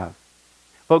that we have.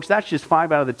 Folks, that's just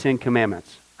 5 out of the 10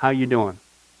 commandments. How you doing?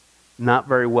 Not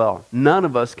very well. None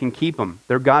of us can keep them.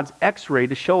 They're God's x-ray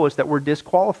to show us that we're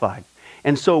disqualified.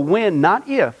 And so when, not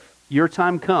if, your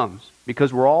time comes,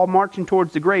 because we're all marching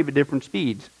towards the grave at different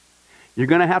speeds, you're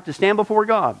going to have to stand before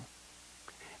God.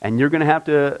 And you're going to have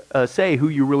to say who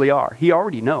you really are. He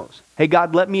already knows. Hey,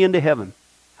 God, let me into heaven.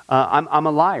 I'm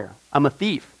a liar. I'm a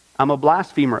thief. I'm a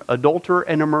blasphemer, adulterer,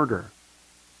 and a murderer.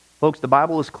 Folks, the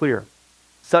Bible is clear.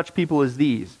 Such people as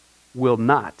these will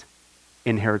not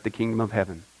inherit the kingdom of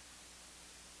heaven.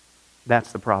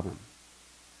 That's the problem.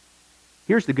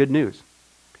 Here's the good news.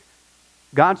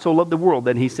 God so loved the world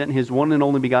that he sent his one and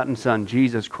only begotten Son,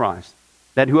 Jesus Christ,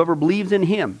 that whoever believes in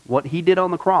him, what he did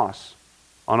on the cross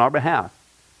on our behalf,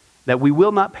 that we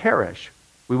will not perish,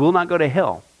 we will not go to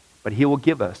hell, but he will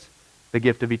give us the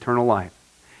gift of eternal life.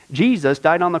 Jesus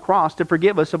died on the cross to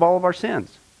forgive us of all of our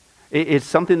sins. It's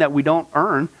something that we don't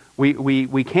earn.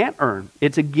 We can't earn.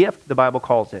 It's a gift, the Bible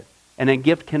calls it. And a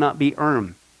gift cannot be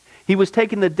earned. He was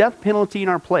taking the death penalty in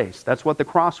our place. That's what the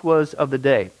cross was of the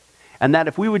day. And that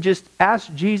if we would just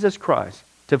ask Jesus Christ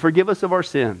to forgive us of our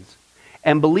sins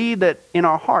and believe that in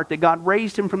our heart that God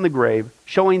raised him from the grave,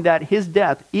 showing that his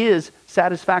death is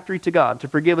satisfactory to God to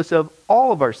forgive us of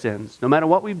all of our sins, no matter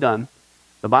what we've done,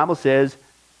 the Bible says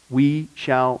we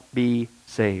shall be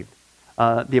saved.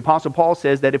 The Apostle Paul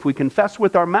says that if we confess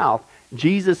with our mouth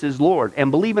Jesus is Lord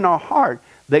and believe in our heart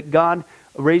that God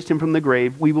raised him from the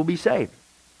grave, we will be saved.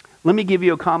 Let me give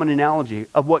you a common analogy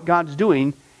of what God's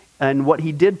doing and what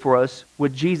he did for us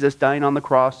with Jesus dying on the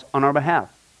cross on our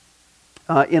behalf.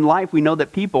 In life, we know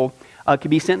that people can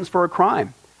be sentenced for a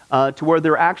crime to where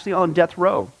they're actually on death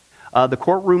row. The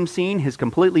courtroom scene has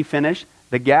completely finished.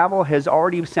 The gavel has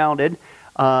already sounded.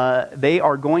 They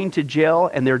are going to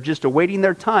jail, and they're just awaiting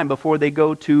their time before they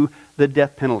go to the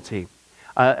death penalty.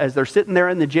 As they're sitting there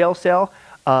in the jail cell,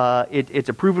 it's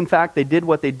a proven fact they did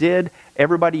what they did.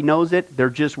 Everybody knows it. They're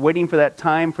just waiting for that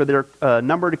time for their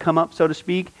number to come up, so to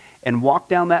speak, and walk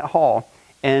down that hall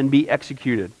and be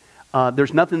executed.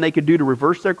 There's nothing they could do to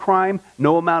reverse their crime.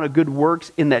 No amount of good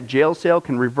works in that jail cell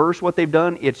can reverse what they've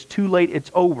done. It's too late.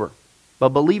 It's over. But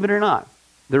believe it or not,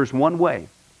 there's one way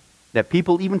that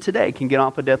people even today can get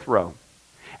off a death row.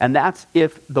 And that's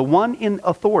if the one in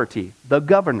authority, the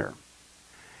governor,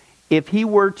 if he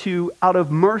were to, out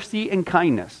of mercy and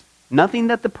kindness, nothing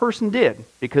that the person did,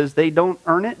 because they don't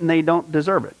earn it and they don't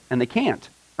deserve it, and they can't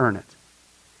earn it,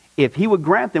 if he would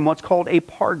grant them what's called a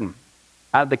pardon,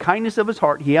 out of the kindness of his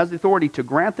heart, he has the authority to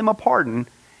grant them a pardon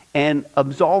and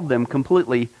absolve them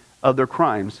completely of their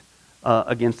crimes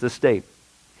against the state.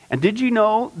 And did you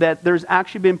know that there's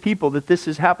actually been people that this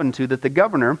has happened to, that the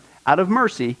governor, out of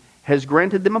mercy, has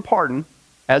granted them a pardon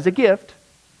as a gift,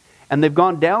 and they've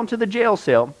gone down to the jail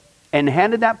cell and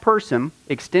handed that person,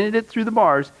 extended it through the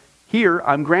bars, here,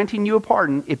 I'm granting you a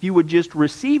pardon. If you would just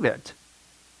receive it,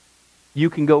 you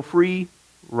can go free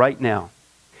right now.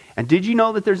 And did you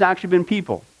know that there's actually been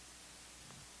people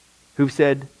who've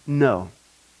said, no,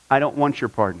 I don't want your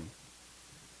pardon.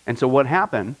 And so what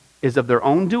happened is of their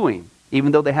own doing,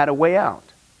 even though they had a way out,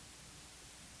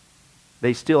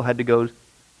 they still had to go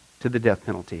to the death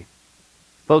penalty.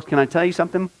 Folks, can I tell you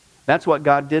something? That's what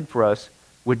God did for us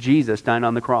with Jesus dying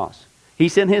on the cross. He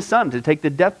sent his son to take the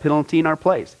death penalty in our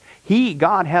place.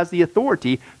 God has the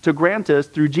authority to grant us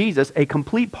through Jesus a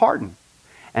complete pardon.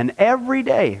 And every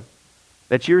day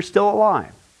that you're still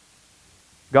alive,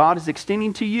 God is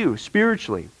extending to you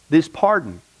spiritually this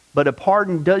pardon. But a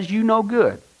pardon does you no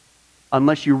good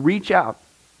unless you reach out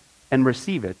and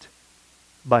receive it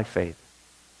by faith.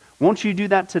 Won't you do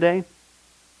that today?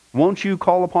 Won't you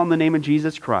call upon the name of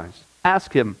Jesus Christ?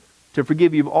 Ask him to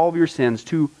forgive you of all of your sins,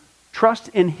 to trust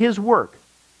in his work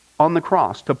on the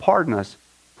cross to pardon us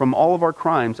from all of our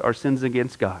crimes, our sins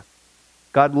against God.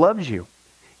 God loves you.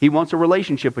 He wants a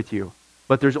relationship with you.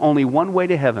 But there's only one way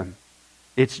to heaven.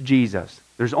 It's Jesus.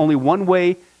 There's only one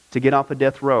way to get off a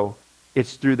death row.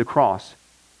 It's through the cross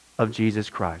of Jesus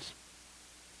Christ.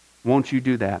 Won't you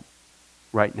do that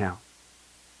right now?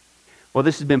 Well,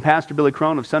 this has been Pastor Billy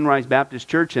Crone of Sunrise Baptist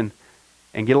Church and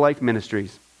Get a Life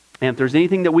Ministries. And if there's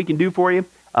anything that we can do for you,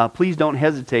 please don't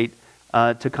hesitate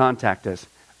to contact us.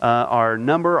 Our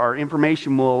number, our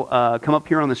information will come up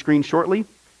here on the screen shortly.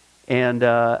 And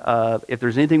if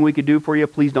there's anything we could do for you,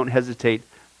 please don't hesitate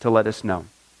to let us know.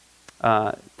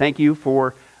 Thank you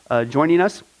for joining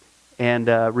us. And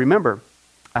remember,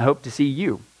 I hope to see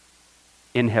you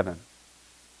in heaven.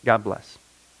 God bless.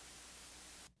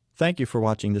 Thank you for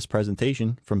watching this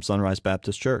presentation from Sunrise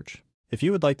Baptist Church. If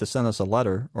you would like to send us a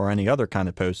letter or any other kind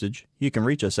of postage, you can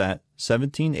reach us at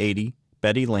 1780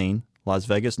 Betty Lane, Las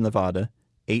Vegas, Nevada,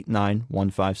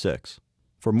 89156.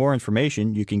 For more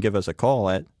information, you can give us a call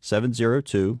at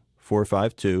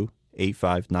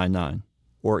 702-452-8599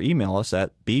 or email us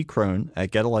at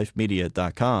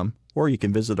bcrone@getalifemedia.com, or you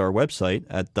can visit our website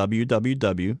at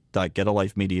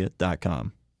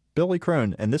www.getalifemedia.com. Billy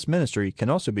Crone and this ministry can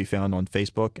also be found on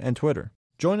Facebook and Twitter.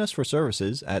 Join us for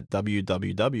services at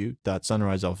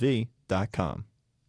www.sunriselv.com.